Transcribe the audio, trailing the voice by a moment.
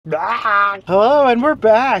Hello, and we're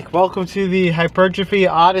back. Welcome to the Hypertrophy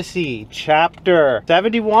Odyssey, chapter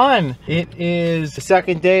 71. It is the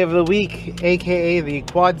second day of the week, aka the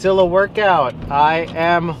Quadzilla workout. I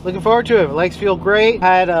am looking forward to it. My legs feel great.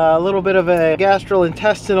 Had a little bit of a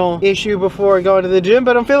gastrointestinal issue before going to the gym,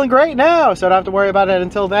 but I'm feeling great now, so I don't have to worry about it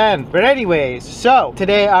until then. But anyways, so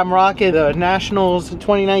today I'm rocking the Nationals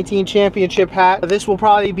 2019 championship hat. This will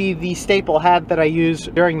probably be the staple hat that I use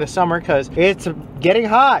during the summer because it's getting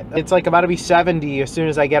hot. It's like about to be 70 as soon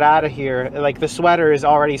as I get out of here. Like the sweater is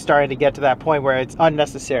already starting to get to that point where it's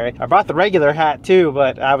unnecessary. I brought the regular hat too,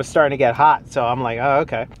 but I was starting to get hot, so I'm like, oh,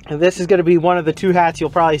 okay. And this is going to be one of the two hats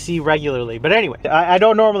you'll probably see regularly. But anyway, I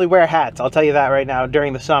don't normally wear hats, I'll tell you that right now,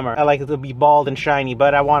 during the summer. I like it to be bald and shiny,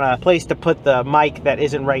 but I want a place to put the mic that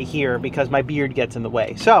isn't right here because my beard gets in the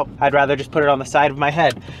way. So I'd rather just put it on the side of my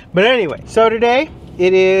head. But anyway, so today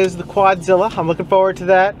it is the Quadzilla. I'm looking forward to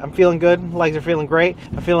that. I'm feeling good. Legs are feeling great.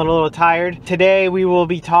 I'm feeling a little tired. Today we will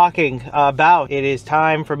be talking about, it is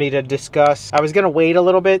time for me to discuss. I was going to wait a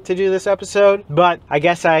little bit to do this episode, but I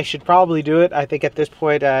guess I should probably do it. I think at this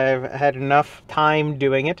point I've had enough time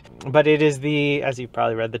doing it. But it is the, as you've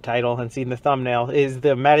probably read the title and seen the thumbnail, is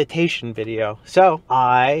the meditation video. So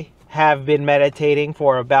I have been meditating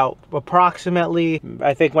for about approximately,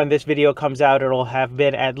 I think when this video comes out, it'll have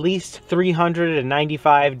been at least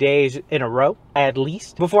 395 days in a row, at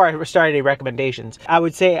least, before I started any recommendations. I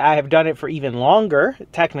would say I have done it for even longer,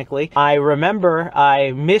 technically. I remember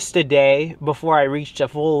I missed a day before I reached a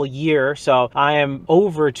full year, so I am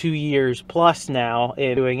over 2 years plus now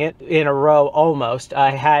in doing it in a row almost.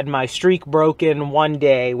 I had my streak broken one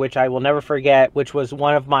day, which I will never forget, which was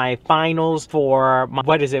one of my finals for my,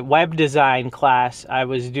 web design class I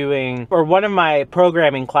was doing, or one of my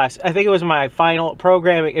programming class. I think it was my final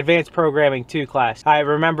programming, advanced programming 2 class. I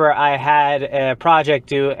remember I had a project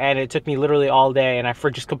due and it took me literally all day and I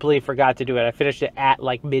just completely forgot to do it. I finished it at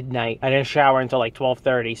like midnight. I didn't shower until like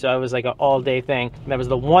 12:30, so it was like an all day thing. And that was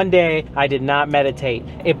the one day I did not meditate.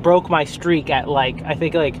 It broke my streak at like, I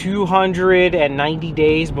think like 290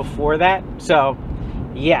 days before that. So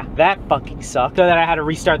yeah, that fucking sucked. So that I had to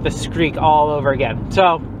restart the streak all over again.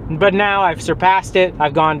 So but now I've surpassed it.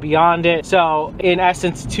 I've gone beyond it. So in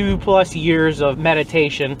essence, 2+ years of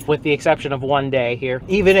meditation, with the exception of one day here.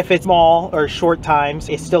 Even if it's small or short times,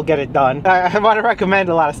 it still get it done. I want to recommend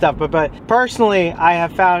a lot of stuff, but personally, I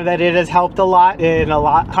have found that it has helped a lot in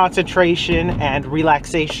concentration and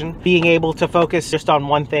relaxation. Being able to focus just on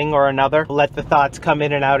one thing or another. Let the thoughts come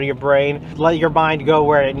in and out of your brain. Let your mind go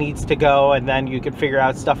where it needs to go, and then you can figure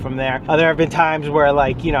out stuff from there. There have been times where,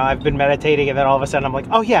 like, you know, I've been meditating and then all of a sudden I'm like,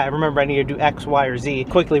 oh yeah, I remember I need to do X, Y, or Z.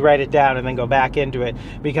 Quickly write it down and then go back into it,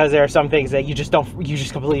 because there are some things that you just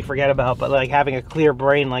completely forget about. But like having a clear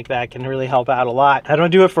brain like that can really help out a lot. I don't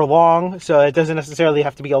do it for long, so it doesn't necessarily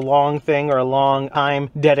have to be a long thing or a long time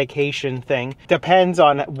dedication thing. Depends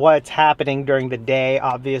on what's happening during the day,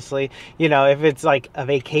 obviously. You know, if it's like a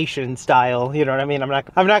vacation style, you know what I mean? I'm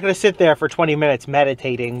not going to sit there for 20 minutes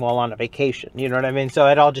meditating while on a vacation, you know what I mean? So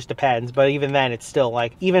it all just depends. But even then, it's still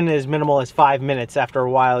like, even as minimal as 5 minutes, after a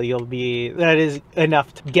while that is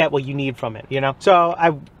enough to get what you need from it, you know? So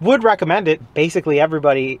I would recommend it. Basically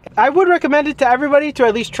everybody, I would recommend it to everybody to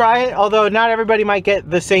at least try it, although not everybody might get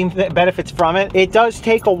the same benefits from it. It does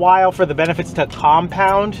take a while for the benefits to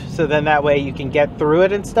compound, so then that way you can get through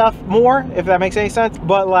it and stuff more, if that makes any sense.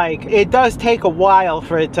 But like, it does take a while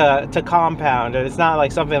for it to compound, and it's not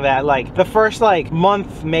like something that like the first like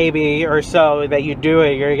month maybe or so that you do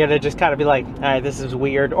it, you're gonna just kind of be like, all right, this is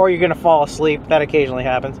weird, or you're gonna fall asleep. That occasionally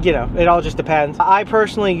happens. You know, it all just depends. I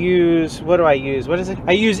personally use, what do I use? What is it?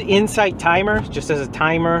 I use Insight Timer just as a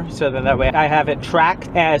timer, so then that way I have it tracked,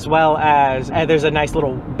 as well as there's a nice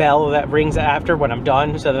little bell that rings after when I'm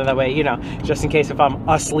done, so then that way, you know, just in case if I'm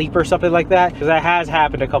asleep or something like that, because that has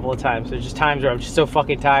happened a couple of times. There's just times where I'm just so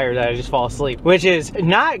fucking tired that I just fall asleep, which is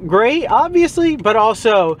not great, obviously, but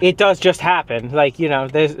also it does just happen. Like, you know,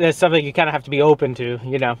 there's something you kind of have to be open to,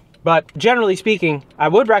 you know. But generally speaking, I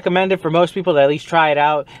would recommend it for most people to at least try it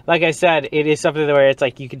out. Like I said, it is something where it's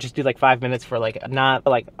like you could just do like 5 minutes for like not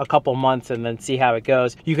like a couple months and then see how it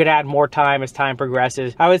goes. You could add more time as time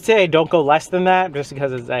progresses. I would say don't go less than that, just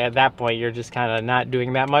because it's, at that point you're just kind of not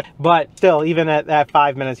doing that much. But still, even at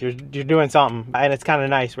 5 minutes, you're doing something, and it's kind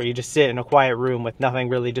of nice where you just sit in a quiet room with nothing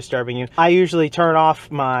really disturbing you. I usually turn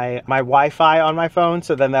off my Wi-Fi on my phone,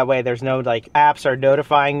 so then that way there's no like apps are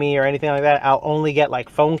notifying me or anything like that. I'll only get like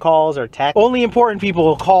phone calls calls or text. Only important people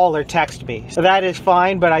will call or text me. So that is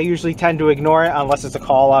fine, but I usually tend to ignore it unless it's a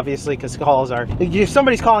call, obviously, because calls are, if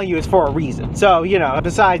somebody's calling you, it's for a reason. So, you know,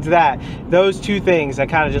 besides that, those two things, I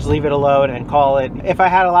kind of just leave it alone and call it. If I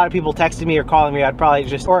had a lot of people texting me or calling me, I'd probably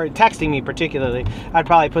just, or texting me particularly, I'd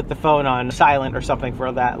probably put the phone on silent or something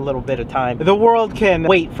for that little bit of time. The world can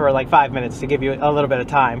wait for like 5 minutes to give you a little bit of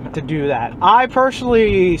time to do that. I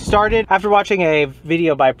personally started after watching a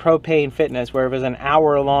video by Propane Fitness where it was an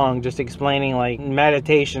hour long just explaining like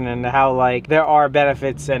meditation and how like there are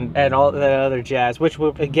benefits and all that other jazz, which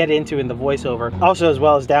we'll get into in the voiceover, also as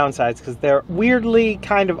well as downsides, because there weirdly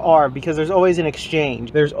kind of are, because there's always an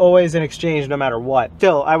exchange. There's always an exchange no matter what.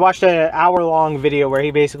 Still, I watched an hour long video where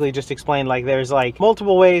he basically just explained like there's like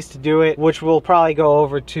multiple ways to do it, which we'll probably go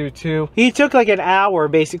over to too. He took like an hour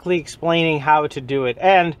basically explaining how to do it,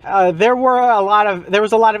 and there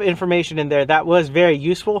was a lot of information in there that was very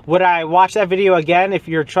useful. Would I watch that video again if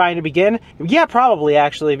you're trying to begin? Yeah, probably,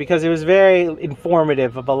 actually, because it was very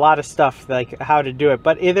informative of a lot of stuff, like how to do it,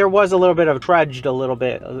 but there was a little bit of trudged a little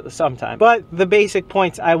bit sometimes. But the basic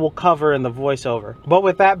points I will cover in the voiceover. But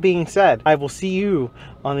with that being said, I will see you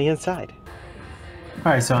on the inside.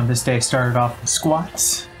 All right, so on this day, started off with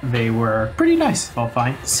squats. They were pretty nice, all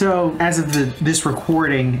fine. So as of this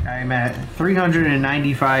recording, I'm at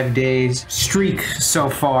 395 days streak so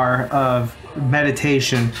far of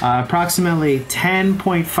meditation, approximately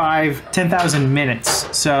 10,000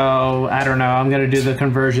 minutes. So I don't know, I'm gonna do the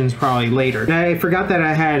conversions probably later. I forgot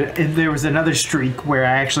that there was another streak where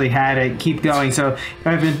I actually had it keep going. So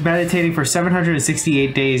I've been meditating for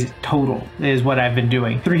 768 days total is what I've been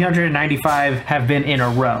doing. 395 have been in a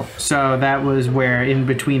row. So that was where in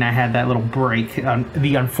between I had that little break,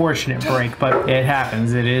 the unfortunate break, but it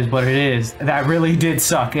happens. It is what it is. That really did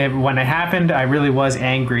suck. When it happened, I really was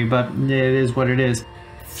angry, but it is what it is.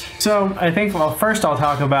 So I think, well, first I'll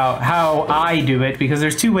talk about how I do it, because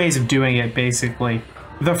there's two ways of doing it basically.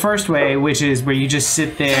 The first way, which is where you just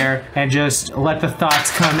sit there and just let the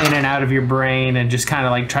thoughts come in and out of your brain and just kind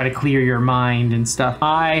of like try to clear your mind and stuff.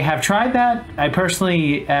 I have tried that. I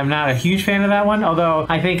personally am not a huge fan of that one, although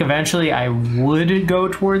I think eventually I would go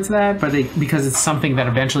towards that, but because it's something that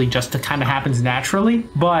eventually just kind of happens naturally.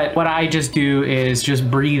 But what I just do is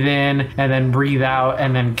just breathe in and then breathe out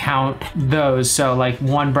and then count those. So like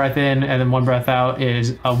one breath in and then one breath out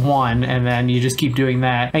is a 1, and then you just keep doing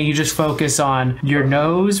that, and you just focus on your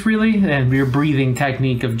nose really, and your breathing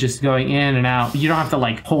technique of just going in and out. You don't have to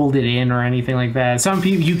like hold it in or anything like that. Some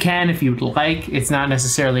people, you can if you'd like. It's not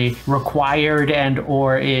necessarily required and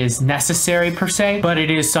or is necessary per se, but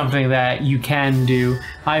it is something that you can do.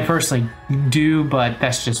 I personally do, but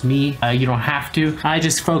that's just me. You don't have to. I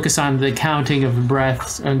just focus on the counting of the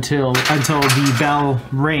breaths until the bell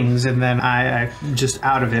rings, and then I'm just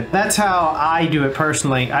out of it. That's how I do it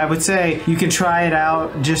personally. I would say you can try it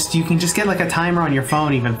out. You can just get like a timer on your phone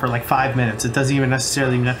even for like 5 minutes. It doesn't even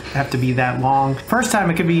necessarily have to be that long. First time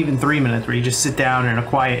it could be even 3 minutes, where you just sit down in a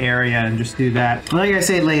quiet area and just do that. Like I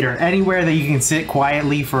say later, anywhere that you can sit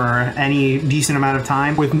quietly for any decent amount of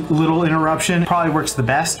time with little interruption probably works the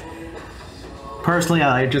best. Personally,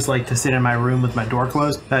 I just like to sit in my room with my door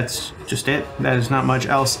closed. That's just it. There's not much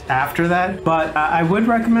else after that. But I would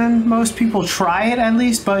recommend most people try it at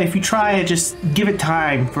least. But if you try it, just give it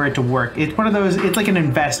time for it to work. It's one of those, it's like an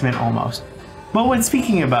investment almost. But when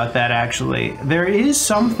speaking about that, actually, there is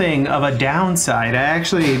something of a downside. I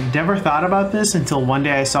actually never thought about this until one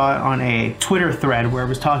day I saw it on a Twitter thread where it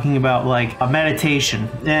was talking about like a meditation.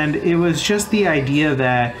 And it was just the idea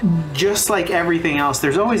that just like everything else,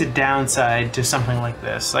 there's always a downside to something like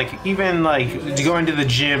this. Like even like going to the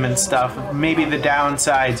gym and stuff, maybe the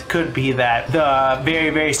downsides could be that the very,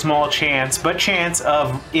 very small chance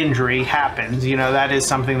of injury happens. You know, that is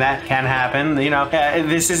something that can happen. You know,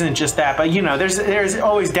 this isn't just that, but you know, there's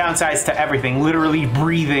always downsides to everything. Literally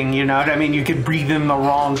breathing, you know what I mean? You could breathe in the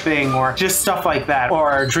wrong thing, or just stuff like that,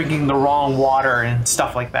 or drinking the wrong water and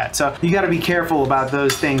stuff like that. So you got to be careful about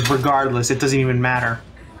those things regardless. It doesn't even matter.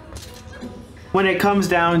 When it comes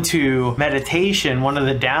down to meditation, one of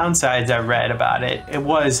the downsides I read about it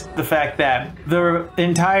was the fact that the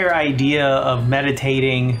entire idea of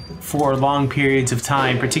meditating for long periods of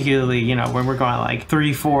time, particularly, you know, when we're going like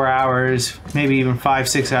 3-4 hours, maybe even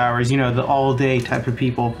 5-6 hours, you know, the all day type of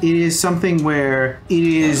people, it is something where it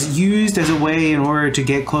is used as a way in order to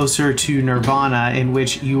get closer to nirvana, in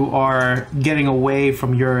which you are getting away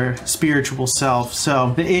from your spiritual self.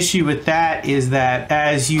 So the issue with that is that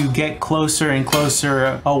as you get closer and and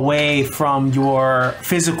closer away from your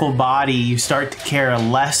physical body, you start to care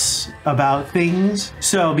less about things.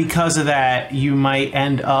 So because of that, you might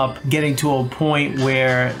end up getting to a point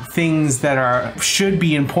where things that should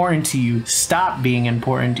be important to you stop being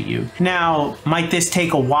important to you. Now, might this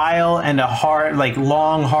take a while and a hard,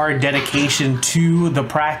 long, hard dedication to the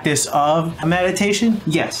practice of meditation?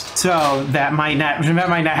 Yes. So that might not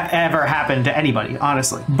ever happen to anybody,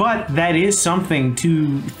 honestly. But that is something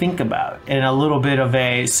to think about in a little bit of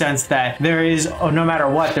a sense that there is, no matter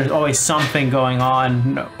what, there's always something going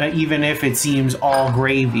on, even if it seems all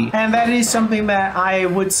gravy. And that is something that I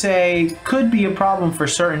would say could be a problem for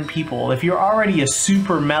certain people. If you're already a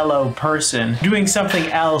super mellow person, doing something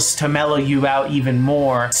else to mellow you out even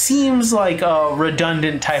more seems like a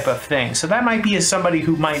redundant type of thing. So that might be as somebody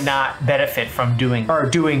who might not benefit from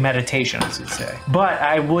doing meditation, I should say. But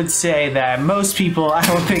I would say that most people, I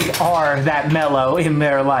don't think, are that mellow in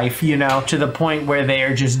their life, you know, to the point where they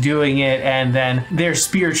are just doing it and then their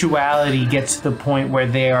spirituality gets to the point where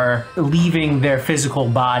they are leaving their physical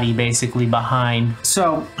body basically behind.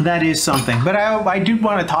 So that is something. But I do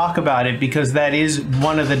want to talk about it because that is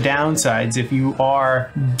one of the downsides. If you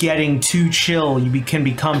are getting too chill, you can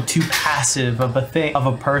become too passive of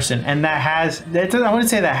a person. And I wouldn't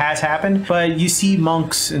say that has happened, but you see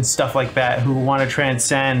monks and stuff like that who want to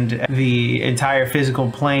transcend the entire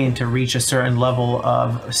physical plane to reach a certain level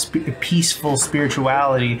of peaceful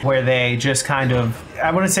spirituality where they just kind of,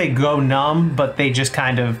 I wouldn't say go numb, but they just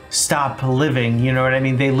kind of stop living, you know what I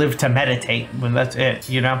mean? They live to meditate when that's it,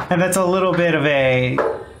 you know? And that's a little bit of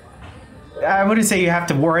I wouldn't say you have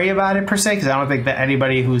to worry about it per se, because I don't think that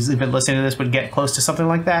anybody who's been listening to this would get close to something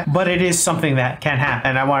like that, but it is something that can happen,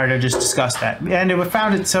 and I wanted to just discuss that. And I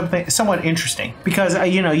found it somewhat interesting because,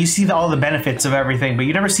 you know, you see all the benefits of everything, but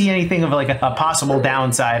you never see anything of like a possible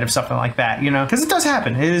downside of something like that, you know, because it does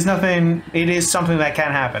happen. It is something that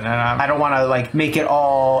can happen, and I don't want to like make it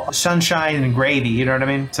all sunshine and gravy, you know what I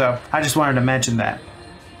mean? So I just wanted to mention that.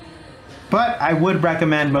 But I would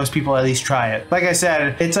recommend most people at least try it. Like I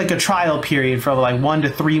said, it's like a trial period for like 1 to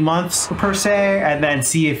 3 months per se, and then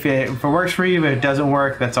see if it works for you. If it doesn't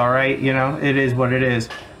work, that's all right. You know, it is what it is.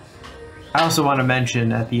 I also want to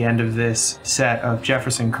mention at the end of this set of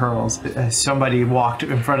Jefferson curls, somebody walked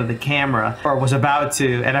in front of the camera or was about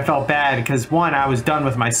to, and I felt bad because 1, I was done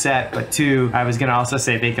with my set, but 2, I was going to also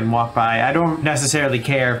say they can walk by. I don't necessarily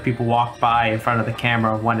care if people walk by in front of the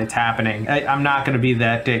camera when it's happening. I'm not going to be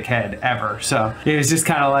that dickhead ever. So it was just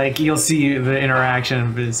kind of like, you'll see the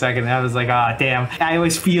interaction for a second. I was like, ah, damn. I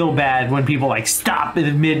always feel bad when people like stop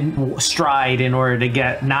in mid stride in order to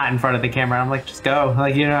get not in front of the camera. I'm like, just go.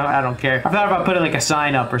 Like, you know, I don't care. I thought about putting like a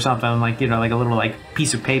sign up or something, like, you know, like a little like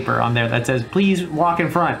piece of paper on there that says, please walk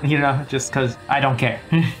in front, you know, just because I don't care.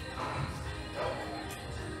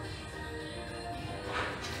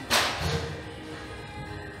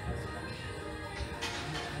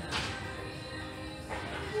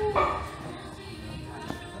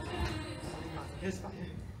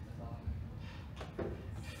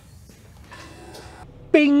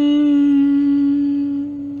 Bing!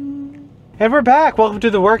 And we're back. Welcome to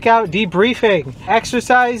the workout debriefing.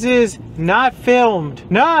 Exercises not filmed.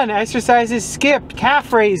 None. Exercises skipped.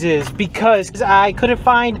 Calf raises because I couldn't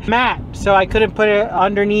find mat, so I couldn't put it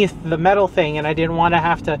underneath the metal thing, and I didn't want to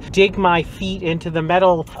have to dig my feet into the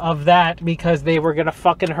metal of that because they were gonna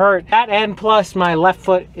fucking hurt. That, and plus my left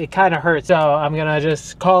foot, it kind of hurts, so I'm gonna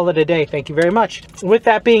just call it a day. Thank you very much. With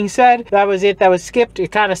that being said, that was it. That was skipped.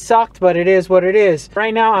 It kind of sucked, but it is what it is.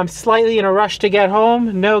 Right now, I'm slightly in a rush to get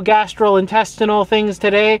home. No gastrointestinal things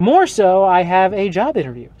today. More so, I have a job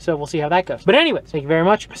interview, so we'll see how that goes. But anyways, thank you very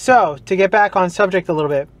much. So, to get back on subject a little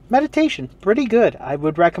bit, meditation, pretty good. I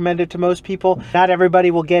would recommend it to most people. Not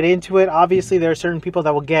everybody will get into it. Obviously, there are certain people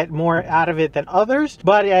that will get more out of it than others,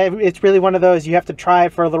 but it's really one of those, you have to try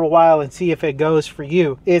it for a little while and see if it goes for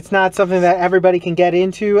you. It's not something that everybody can get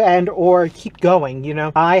into and or keep going, you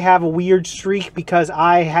know. I have a weird streak because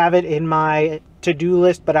I have it in my to-do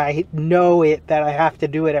list, but I know that I have to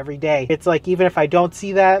do it every day. It's like, even if I don't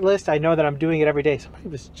see that list, I know that I'm doing it every day. Somebody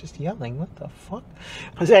was just yelling, what the fuck?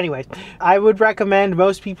 But anyways, I would recommend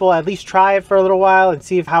most people at least try it for a little while and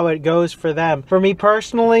see how it goes for them. For me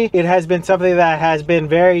personally, it has been something that has been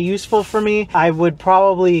very useful for me. I would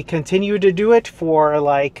probably continue to do it for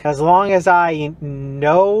like as long as I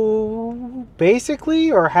know,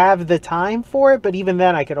 basically, or have the time for it, but even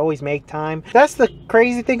then I could always make time. That's the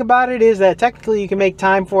crazy thing about it, is that technically you can make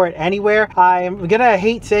time for it anywhere. I'm gonna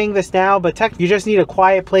hate saying this now, but technically you just need a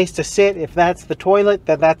quiet place to sit. If that's the toilet,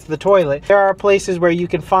 then that's the toilet. There are places where you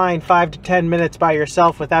can find 5 to 10 minutes by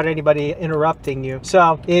yourself without anybody interrupting you.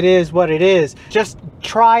 So it is what it is. Just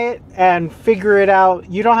try it and figure it out.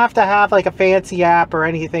 You don't have to have like a fancy app or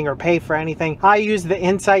anything or pay for anything. I use the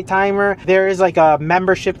Insight Timer. There is like a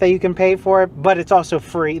membership that you can pay for, but it's also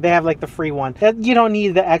free. They have like the free one. You don't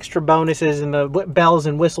need the extra bonuses and the bells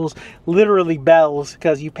and whistles, literally bells,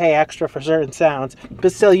 because you pay extra for certain sounds.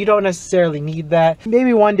 But still, you don't necessarily need that.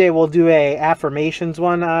 Maybe one day we'll do a affirmations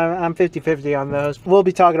one. I'm 50-50 on those. We'll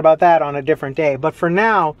be talking about that on a different day. But for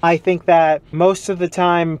now, I think that most of the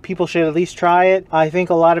time people should at least try it. I think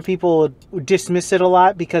a lot of people dismiss it a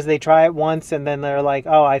lot because they try it once and then they're like,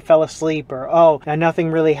 oh, I fell asleep, or oh, and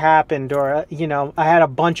nothing really happened, or you know, I had a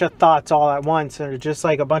bunch of thoughts all at once, or just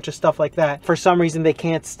like a bunch of stuff like that. For some reason they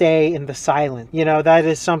can't stay in the silence. You know, that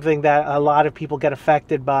is something that a lot of people get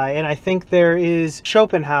affected by. And I think there is,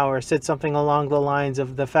 Schopenhauer said something along the lines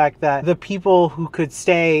of the fact that the people who could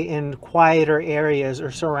stay in quieter areas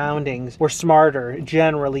or surroundings were smarter,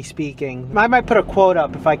 generally speaking. I might put a quote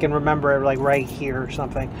up if I can remember it, like right here or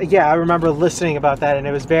something. Yeah, I remember listening about that, and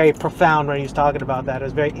it was very profound when he was talking about that. It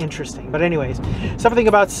was very interesting. But anyways, something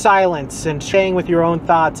about silence and staying with your own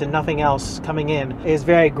thoughts and nothing else coming in is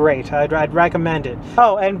very great. I'd recommend it.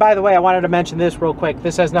 Oh, and by the way, I wanted to mention this real quick.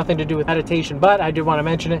 This has nothing to do with meditation, but I did want to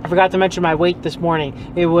mention it. I forgot to mention my weight this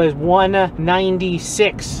morning. It was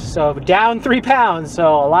 196, so down 3 pounds. So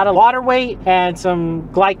a lot of water weight and some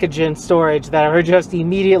glycogen storage that are just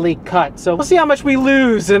immediately cut. So we'll see how much we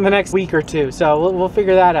lose in the next week or two. So we'll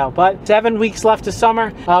figure that out. But 7 weeks left to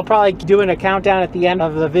summer. I'll probably do a countdown at the end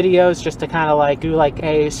of the videos just to kind of like do like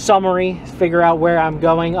a summary, figure out where I'm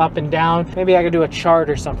going up and down. Maybe I could do a chart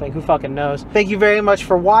or something. Who fucking knows? Thank you very much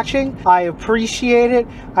for watching. I appreciate it.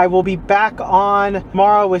 I will be back on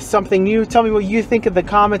tomorrow with something new. Tell me what you think in the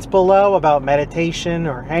comments below about meditation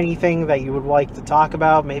or anything that you would like to talk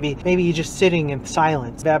about. Maybe you're just sitting in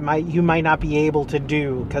silence. That you might not be able to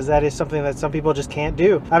do, because that is something that some people just can't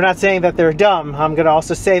do. I'm not saying that they're dumb. I'm gonna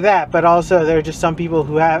also say that, but also there are just some people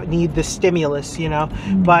who need the stimulus, you know.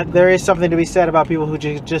 But there is something to be said about people who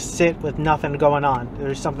just sit with nothing going on.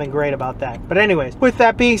 There's something great about that. But anyways, with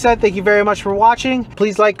that being said, thank you very much for watching.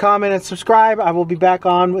 Please like, comment, and subscribe. I will be back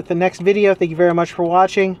on with the next video. Thank you very much for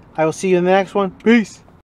watching. I will see you in the next one. Peace.